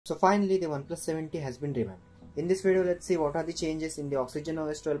So finally the OnePlus 70 has been revamped. In this video, let's see what are the changes in the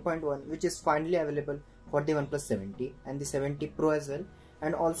OxygenOS 12.1, which is finally available for the OnePlus 70 and the 70 Pro as well,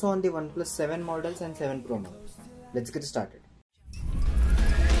 and also on the OnePlus 7 models and 7 Pro models. Let's get started.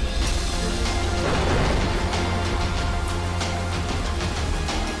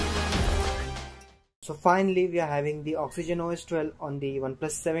 So finally we are having the OxygenOS 12 on the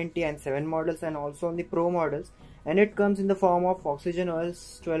OnePlus 70 and 7 models and also on the Pro models, and it comes in the form of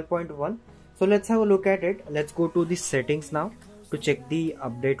OxygenOS 12.1. So let's have a look at it. Let's go to the settings now to check the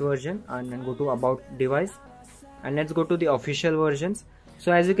update version, and then go to about device, and let's go to the official versions.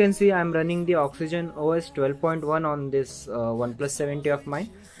 So as you can see, I'm running the OxygenOS 12.1 on this OnePlus 70 of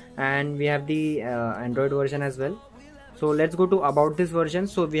mine, and we have the Android version as well. So let's go to about this version.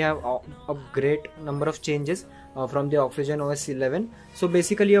 So we have a great number of changes from the OxygenOS 11. So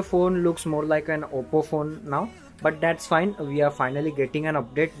basically your phone looks more like an Oppo phone now, but that's fine. We are finally getting an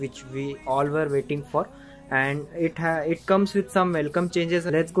update which we all were waiting for, and it comes with some welcome changes.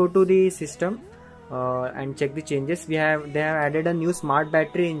 Let's go to the system and check the changes. They have added a new smart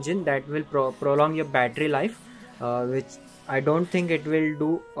battery engine that will prolong your battery life, which I don't think it will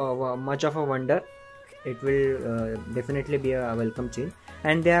do much of a wonder. It will definitely be a welcome change.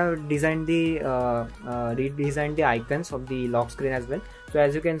 And they have designed redesigned the icons of the lock screen as well. So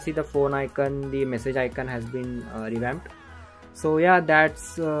as you can see, the phone icon, the message icon has been revamped. So yeah,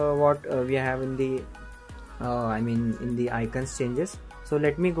 that's what we have in the in the icons changes. So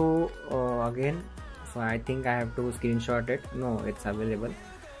let me go again. So I think I have to screenshot it. No, it's available.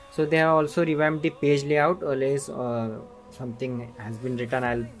 So they have also revamped the page layout. Something has been written.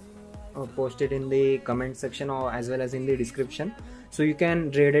 I'll post it in the comment section or as well as in the description, so you can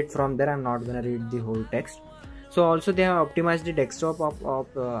read it from there. I'm not gonna read the whole text. So also they have optimized the desktop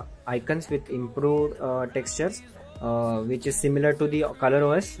of icons with improved textures, which is similar to the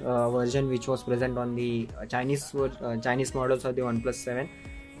ColorOS version which was present on the Chinese models of the OnePlus 7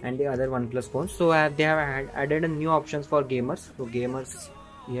 and the other OnePlus phones. So they have added a new options for gamers. So gamers,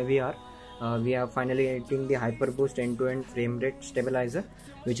 here we are. We are finally getting the HyperBoost end-to-end frame rate stabilizer,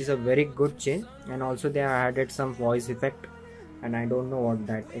 which is a very good change. And also they have added some voice effect, and I don't know what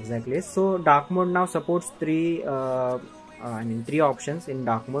that exactly is. So dark mode now supports three options in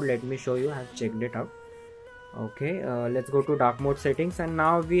dark mode. Let me show you. I have checked it out. Okay, let's go to dark mode settings, and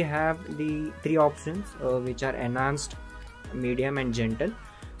now we have the three options which are enhanced, medium and gentle.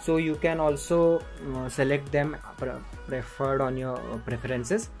 So you can also select them preferred on your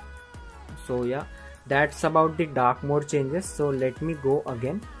preferences. So yeah, that's about the dark mode changes. So let me go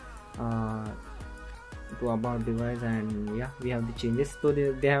again to about device, and yeah, we have the changes. So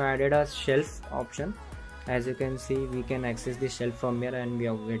they have added a shelf option. As you can see, we can access the shelf from here, and we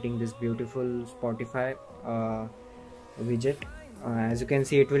are getting this beautiful Spotify widget. As you can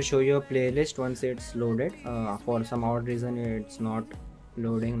see, it will show you a playlist once it's loaded. For some odd reason it's not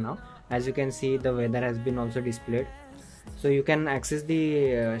loading now. As you can see, the weather has been also displayed. So you can access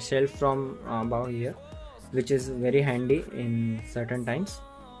the shelf from above here, which is very handy in certain times,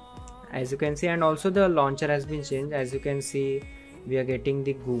 as you can see. And also the launcher has been changed. As you can see, we are getting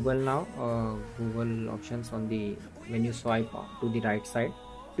the Google now, Google options on the when you swipe to the right side.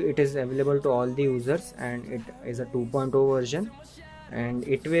 It is available to all the users, and it is a 2.0 version, and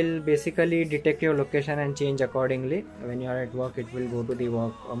it will basically detect your location and change accordingly. When you are at work, it will go to the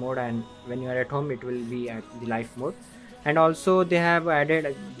work mode, and when you are at home, it will be at the life mode. And also they have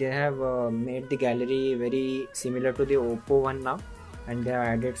made the gallery very similar to the Oppo one now, and they have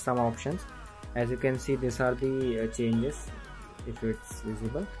added some options. As you can see, these are the changes if it's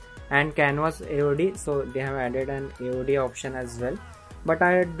visible. And canvas AOD, so they have added an AOD option as well, but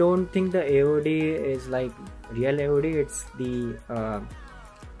I don't think the AOD is like real AOD. It's the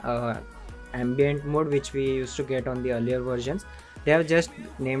ambient mode which we used to get on the earlier versions. They have just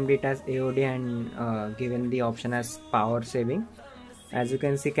named it as AOD and given the option as power saving. As you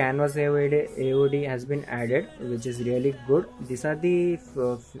can see, canvas AOD has been added, which is really good. These are the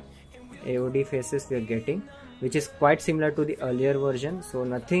AOD faces we are getting, which is quite similar to the earlier version. So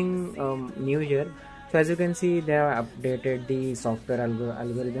nothing new here. So as you can see, they have updated the software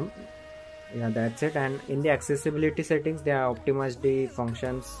algorithm. Yeah, that's it. And in the accessibility settings, they have optimized the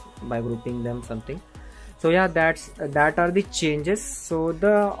functions by grouping them something. So yeah, that are the changes. So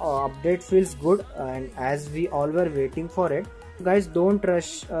the update feels good, and as we all were waiting for it, guys, don't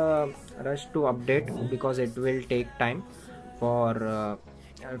rush to update, because it will take time for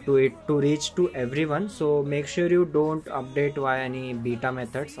to reach to everyone. So make sure you don't update via any beta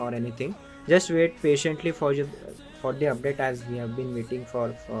methods or anything. Just wait patiently for the update, as we have been waiting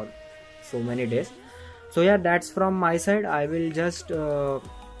for so many days. So yeah, that's from my side. I will just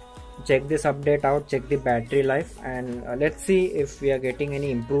check this update out, check the battery life, and let's see if we are getting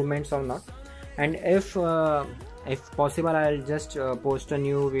any improvements or not. And if possible, I'll just post a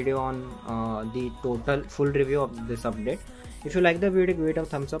new video on the total full review of this update. If you like the video, give it a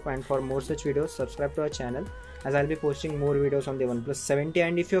thumbs up, and for more such videos, subscribe to our channel, as I'll be posting more videos on the OnePlus 70.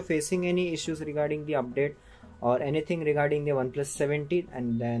 And if you're facing any issues regarding the update or anything regarding the OnePlus 70,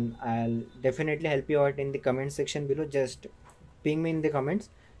 and then I'll definitely help you out in the comment section below. Just ping me in the comments.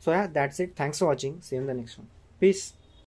 So yeah, that's it. Thanks for watching. See you in the next one. Peace.